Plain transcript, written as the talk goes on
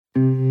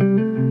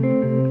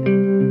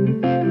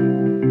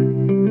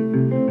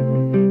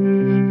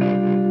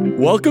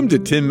Welcome to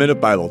 10-Minute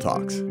Bible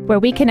Talks, where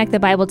we connect the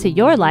Bible to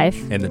your life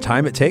and the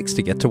time it takes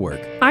to get to work.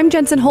 I'm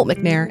Jensen Holt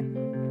McNair.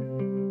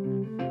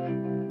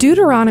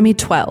 Deuteronomy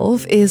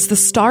 12 is the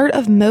start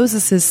of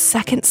Moses'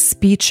 second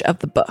speech of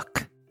the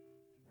book.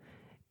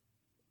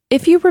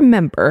 If you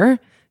remember,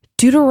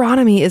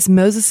 Deuteronomy is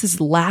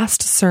Moses'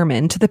 last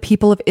sermon to the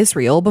people of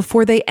Israel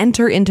before they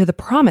enter into the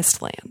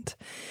Promised Land.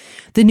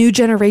 The new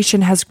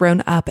generation has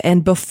grown up,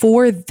 and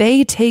before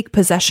they take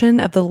possession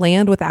of the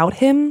land without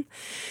him,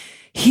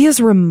 he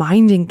is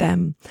reminding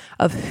them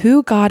of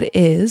who God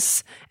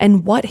is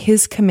and what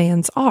his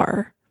commands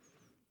are.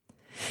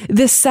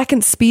 This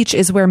second speech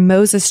is where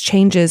Moses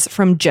changes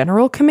from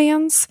general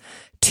commands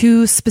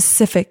to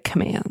specific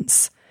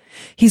commands.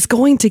 He's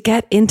going to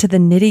get into the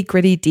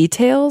nitty-gritty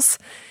details,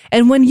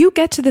 and when you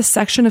get to this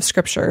section of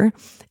scripture,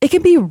 it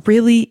can be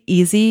really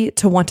easy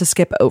to want to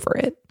skip over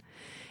it.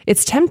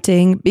 It's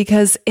tempting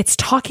because it's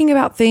talking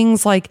about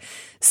things like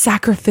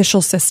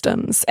sacrificial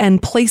systems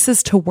and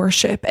places to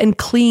worship and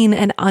clean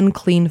and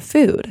unclean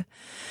food,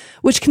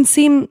 which can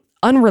seem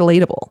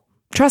unrelatable.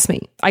 Trust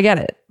me, I get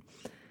it.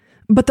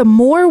 But the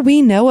more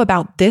we know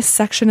about this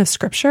section of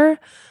scripture,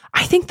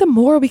 I think the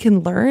more we can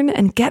learn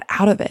and get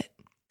out of it.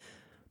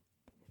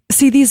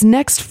 See, these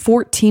next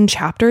 14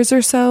 chapters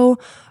or so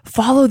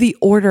follow the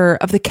order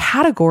of the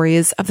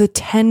categories of the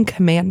 10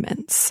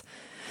 commandments.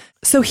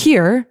 So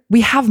here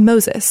we have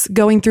Moses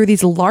going through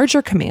these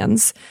larger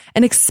commands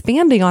and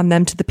expanding on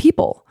them to the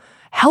people,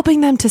 helping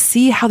them to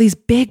see how these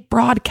big,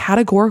 broad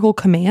categorical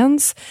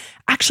commands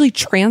actually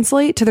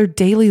translate to their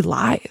daily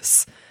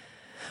lives,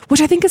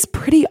 which I think is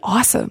pretty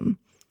awesome.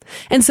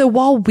 And so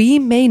while we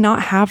may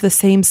not have the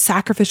same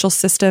sacrificial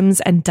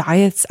systems and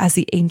diets as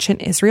the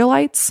ancient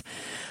Israelites,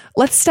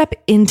 let's step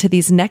into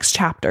these next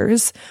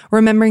chapters,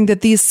 remembering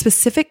that these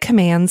specific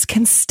commands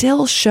can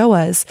still show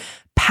us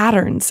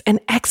patterns and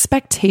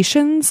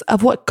expectations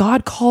of what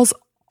God calls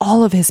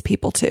all of his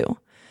people to.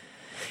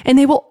 And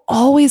they will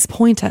always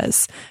point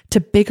us to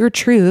bigger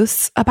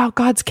truths about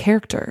God's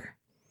character.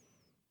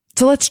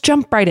 So let's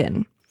jump right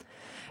in.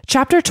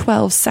 Chapter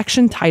 12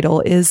 section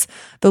title is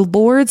The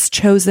Lord's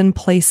Chosen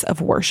Place of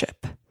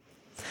Worship.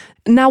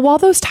 Now, while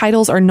those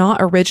titles are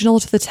not original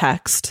to the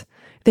text,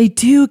 they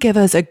do give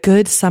us a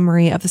good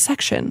summary of the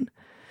section.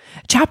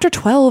 Chapter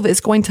 12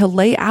 is going to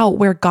lay out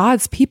where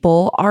God's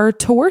people are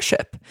to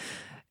worship.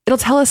 It'll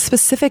tell us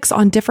specifics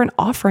on different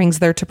offerings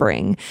they're to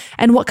bring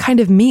and what kind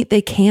of meat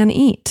they can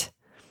eat.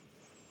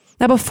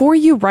 Now, before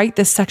you write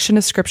this section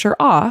of scripture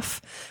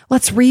off,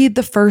 let's read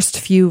the first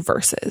few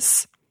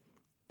verses.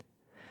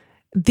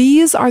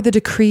 These are the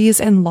decrees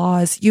and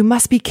laws you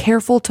must be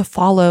careful to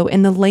follow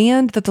in the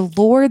land that the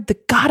Lord, the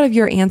God of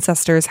your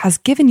ancestors, has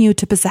given you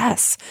to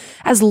possess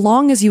as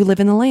long as you live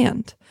in the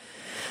land.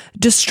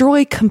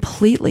 Destroy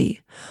completely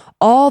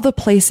all the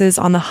places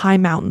on the high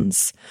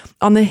mountains,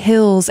 on the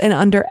hills, and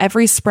under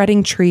every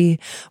spreading tree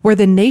where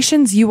the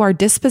nations you are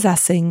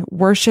dispossessing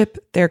worship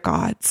their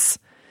gods.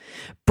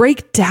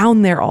 Break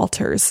down their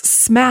altars,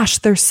 smash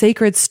their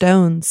sacred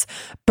stones,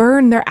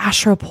 burn their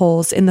Asherah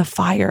poles in the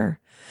fire.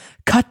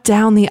 Cut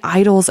down the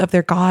idols of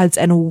their gods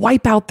and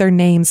wipe out their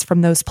names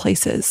from those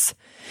places.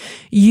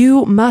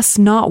 You must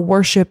not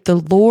worship the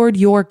Lord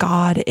your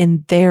God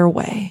in their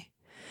way.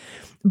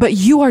 But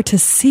you are to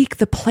seek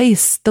the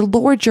place the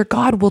Lord your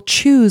God will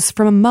choose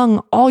from among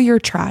all your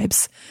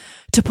tribes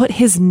to put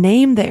his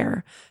name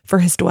there for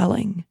his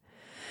dwelling.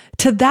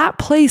 To that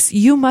place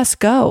you must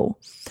go.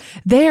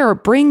 There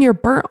bring your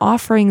burnt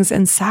offerings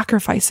and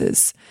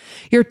sacrifices,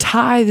 your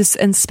tithes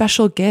and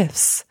special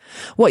gifts,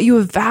 what you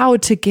have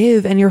vowed to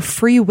give and your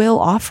free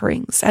will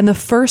offerings, and the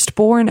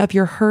firstborn of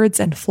your herds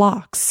and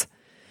flocks.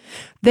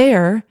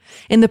 There,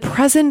 in the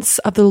presence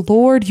of the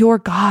Lord your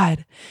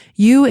God,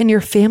 you and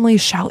your family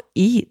shall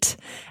eat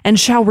and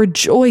shall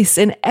rejoice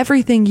in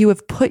everything you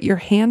have put your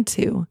hand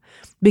to,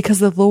 because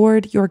the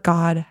Lord your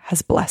God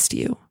has blessed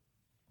you.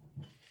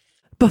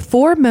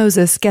 Before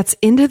Moses gets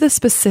into the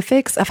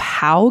specifics of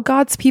how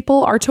God's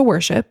people are to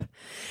worship,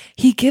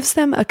 he gives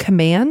them a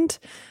command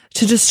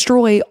to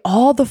destroy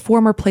all the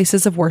former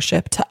places of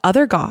worship to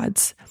other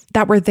gods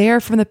that were there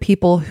from the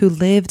people who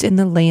lived in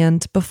the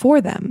land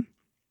before them.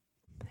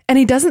 And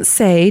he doesn't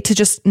say to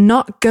just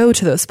not go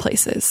to those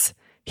places.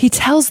 He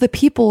tells the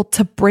people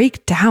to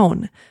break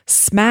down,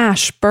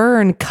 smash,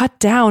 burn, cut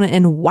down,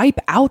 and wipe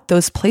out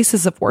those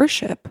places of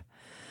worship.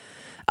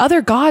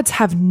 Other gods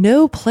have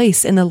no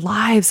place in the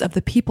lives of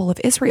the people of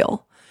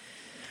Israel.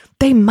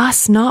 They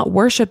must not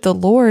worship the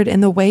Lord in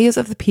the ways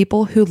of the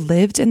people who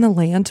lived in the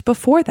land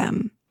before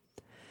them.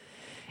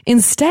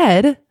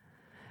 Instead,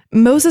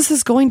 Moses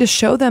is going to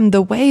show them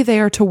the way they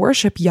are to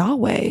worship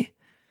Yahweh.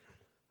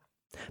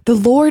 The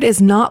Lord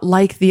is not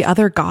like the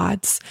other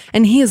gods,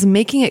 and he is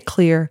making it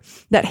clear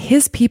that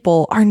his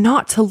people are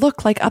not to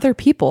look like other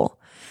people,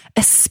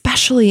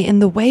 especially in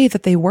the way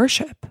that they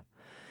worship.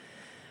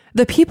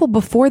 The people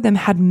before them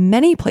had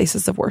many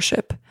places of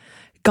worship.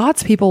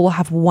 God's people will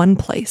have one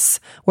place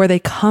where they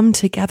come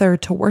together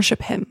to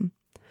worship him.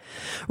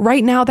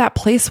 Right now, that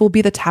place will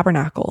be the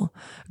tabernacle,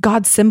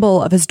 God's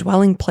symbol of his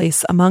dwelling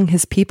place among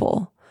his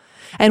people.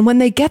 And when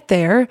they get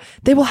there,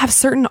 they will have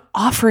certain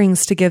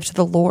offerings to give to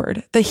the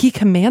Lord that he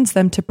commands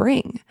them to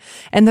bring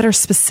and that are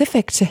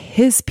specific to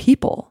his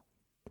people.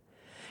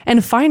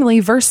 And finally,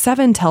 verse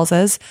 7 tells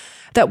us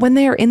that when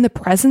they are in the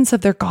presence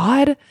of their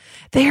God,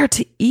 they are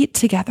to eat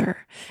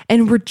together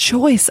and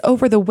rejoice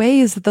over the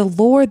ways that the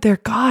Lord their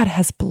God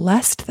has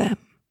blessed them.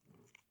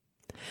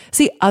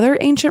 See, other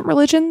ancient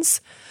religions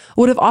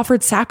would have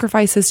offered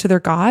sacrifices to their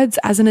gods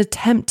as an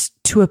attempt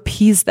to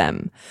appease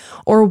them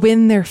or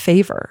win their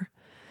favor.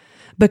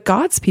 But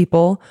God's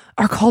people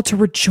are called to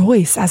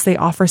rejoice as they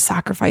offer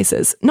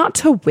sacrifices, not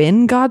to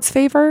win God's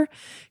favor.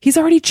 He's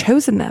already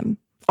chosen them,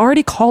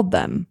 already called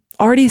them,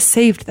 already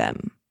saved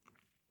them.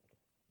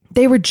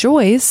 They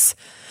rejoice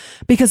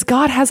because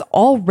God has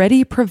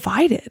already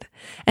provided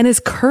and is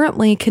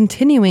currently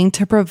continuing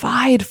to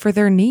provide for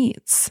their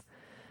needs.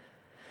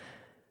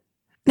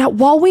 Now,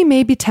 while we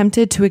may be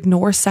tempted to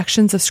ignore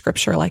sections of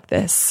scripture like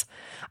this,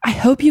 I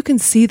hope you can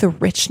see the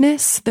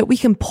richness that we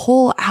can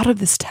pull out of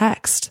this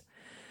text.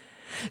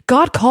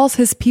 God calls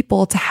his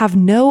people to have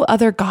no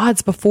other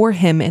gods before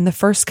him in the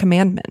first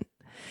commandment.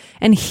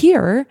 And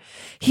here,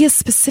 he is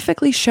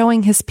specifically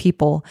showing his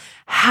people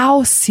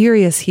how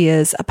serious he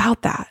is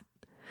about that,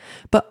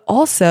 but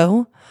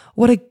also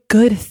what a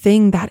good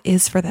thing that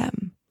is for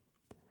them.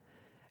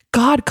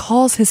 God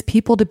calls his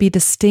people to be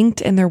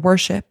distinct in their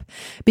worship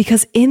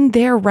because in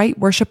their right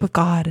worship of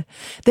God,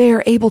 they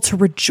are able to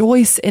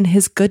rejoice in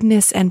his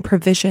goodness and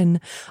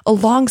provision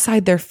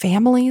alongside their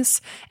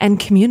families and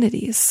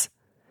communities.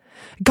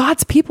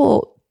 God's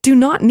people do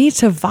not need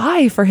to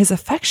vie for his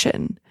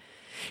affection.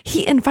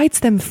 He invites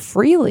them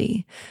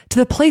freely to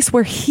the place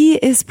where he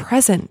is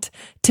present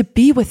to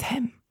be with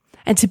him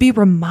and to be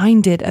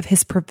reminded of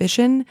his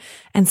provision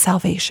and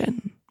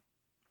salvation.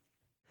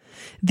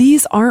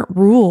 These aren't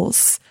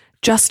rules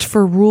just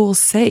for rules'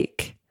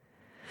 sake,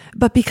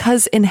 but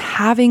because in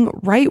having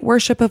right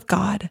worship of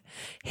God,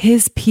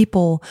 his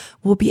people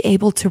will be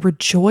able to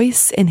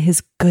rejoice in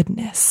his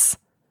goodness.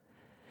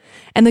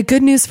 And the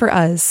good news for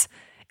us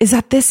is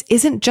that this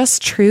isn't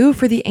just true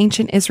for the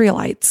ancient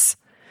Israelites.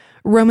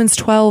 Romans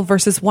 12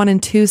 verses 1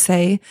 and 2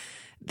 say,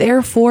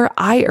 "Therefore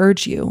I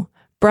urge you,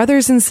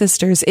 brothers and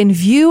sisters, in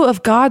view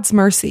of God's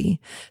mercy,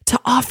 to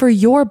offer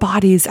your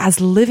bodies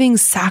as living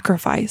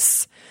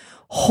sacrifice,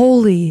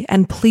 holy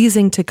and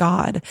pleasing to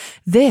God.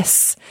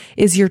 This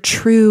is your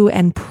true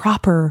and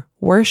proper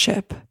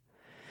worship.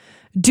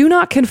 Do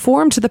not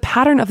conform to the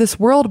pattern of this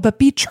world, but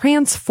be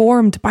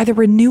transformed by the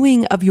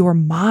renewing of your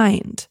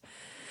mind.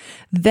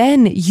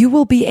 Then you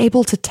will be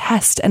able to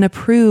test and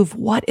approve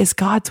what is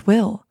God's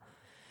will,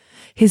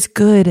 his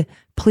good,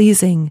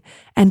 pleasing,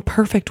 and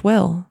perfect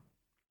will."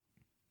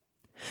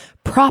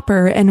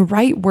 Proper and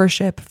right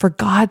worship for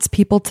God's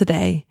people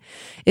today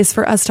is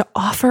for us to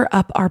offer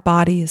up our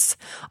bodies,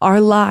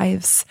 our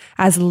lives,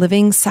 as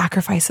living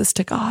sacrifices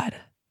to God.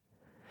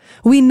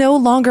 We no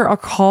longer are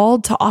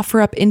called to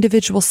offer up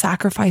individual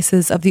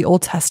sacrifices of the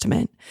Old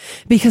Testament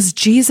because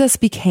Jesus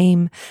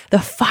became the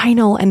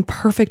final and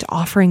perfect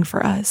offering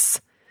for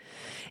us.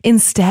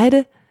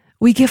 Instead,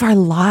 we give our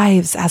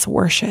lives as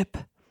worship.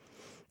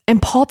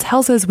 And Paul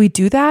tells us we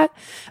do that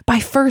by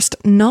first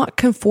not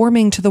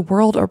conforming to the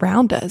world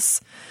around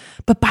us,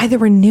 but by the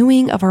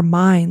renewing of our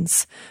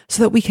minds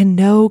so that we can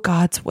know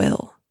God's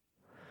will.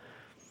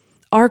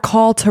 Our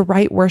call to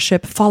right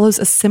worship follows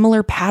a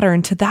similar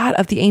pattern to that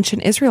of the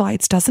ancient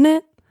Israelites, doesn't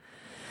it?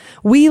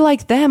 We,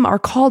 like them, are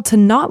called to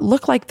not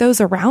look like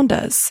those around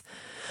us.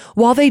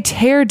 While they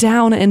tear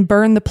down and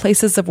burn the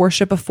places of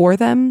worship before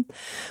them,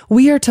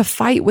 we are to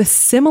fight with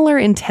similar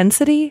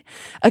intensity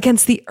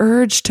against the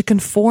urge to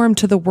conform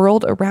to the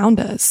world around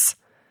us.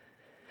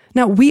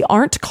 Now, we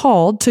aren't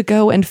called to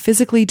go and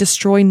physically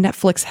destroy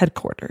Netflix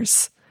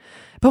headquarters,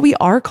 but we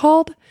are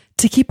called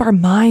to keep our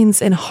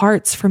minds and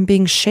hearts from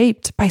being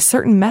shaped by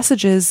certain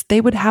messages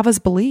they would have us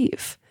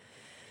believe.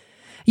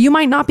 You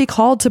might not be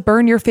called to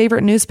burn your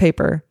favorite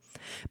newspaper,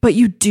 but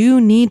you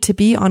do need to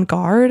be on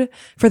guard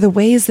for the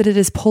ways that it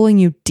is pulling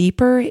you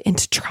deeper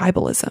into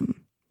tribalism.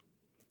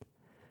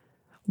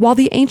 While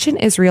the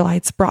ancient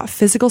Israelites brought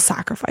physical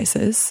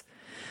sacrifices,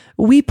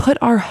 we put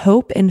our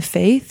hope and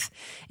faith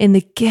in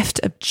the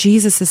gift of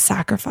Jesus'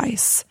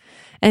 sacrifice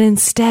and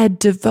instead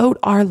devote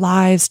our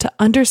lives to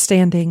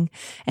understanding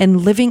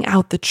and living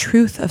out the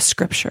truth of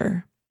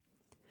Scripture.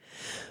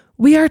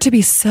 We are to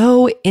be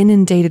so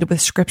inundated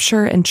with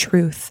Scripture and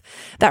truth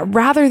that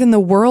rather than the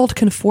world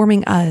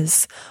conforming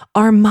us,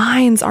 our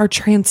minds are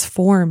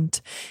transformed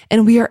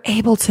and we are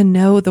able to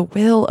know the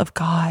will of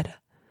God.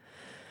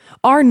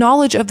 Our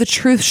knowledge of the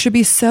truth should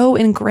be so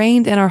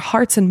ingrained in our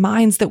hearts and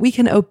minds that we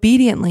can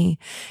obediently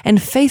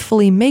and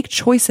faithfully make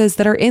choices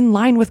that are in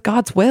line with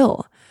God's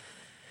will.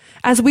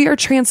 As we are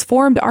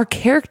transformed, our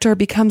character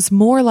becomes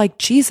more like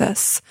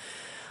Jesus.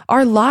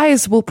 Our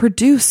lives will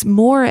produce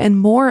more and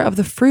more of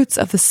the fruits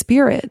of the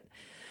Spirit: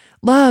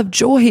 love,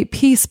 joy,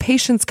 peace,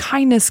 patience,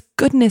 kindness,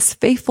 goodness,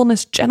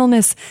 faithfulness,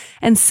 gentleness,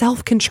 and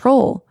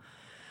self-control,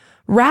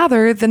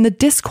 rather than the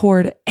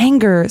discord,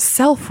 anger,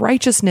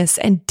 self-righteousness,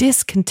 and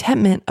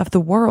discontentment of the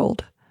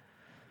world.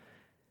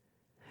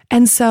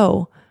 And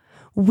so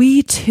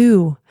we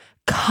too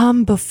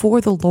come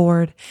before the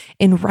Lord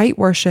in right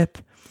worship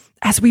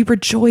as we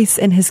rejoice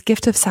in his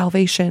gift of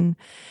salvation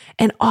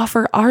and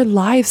offer our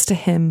lives to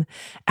him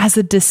as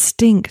a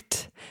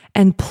distinct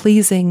and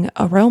pleasing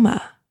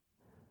aroma.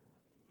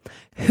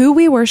 Who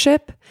we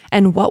worship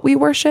and what we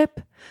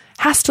worship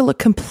has to look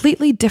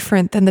completely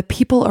different than the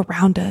people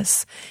around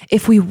us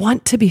if we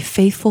want to be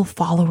faithful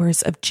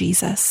followers of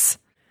Jesus.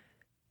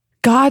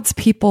 God's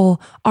people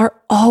are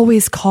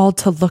always called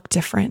to look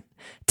different,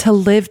 to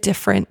live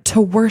different, to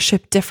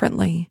worship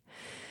differently.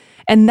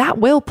 And that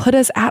will put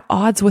us at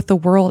odds with the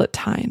world at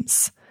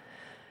times.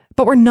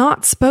 But we're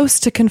not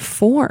supposed to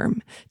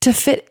conform, to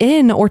fit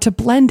in, or to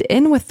blend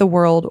in with the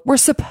world. We're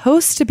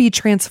supposed to be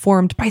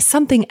transformed by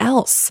something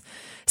else,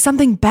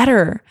 something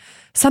better,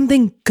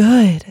 something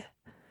good.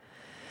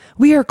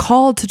 We are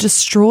called to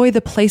destroy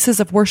the places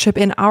of worship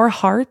in our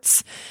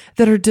hearts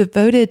that are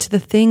devoted to the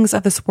things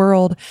of this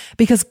world,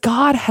 because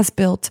God has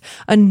built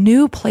a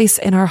new place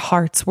in our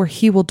hearts where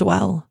he will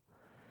dwell.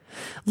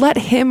 Let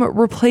him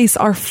replace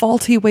our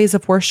faulty ways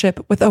of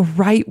worship with a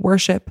right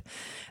worship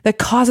that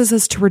causes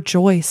us to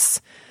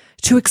rejoice,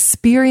 to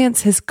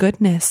experience his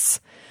goodness,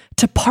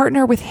 to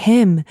partner with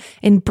him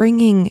in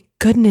bringing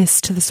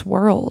goodness to this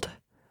world.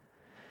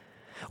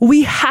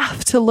 We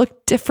have to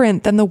look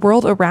different than the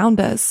world around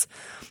us,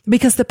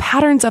 because the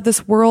patterns of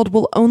this world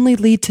will only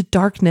lead to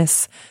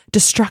darkness,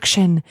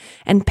 destruction,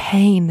 and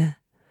pain.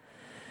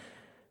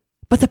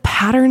 But the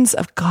patterns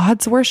of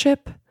God's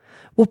worship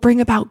will bring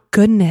about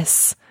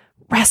goodness,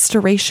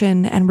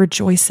 restoration, and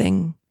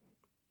rejoicing.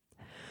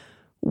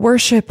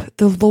 Worship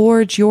the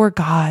Lord your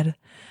God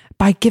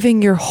by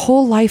giving your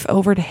whole life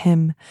over to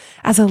him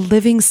as a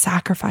living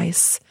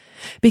sacrifice,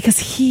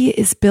 because he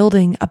is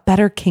building a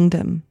better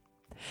kingdom.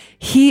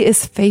 He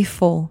is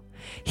faithful.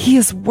 He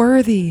is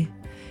worthy.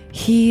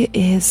 He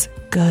is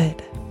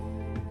good.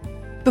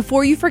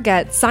 Before you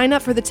forget, sign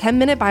up for the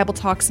 10-Minute Bible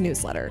Talks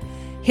newsletter.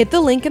 Hit the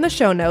link in the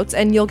show notes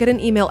and you'll get an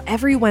email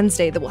every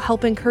Wednesday that will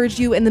help encourage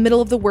you in the middle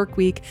of the work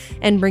week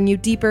and bring you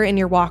deeper in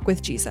your walk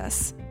with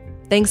Jesus.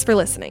 Thanks for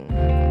listening.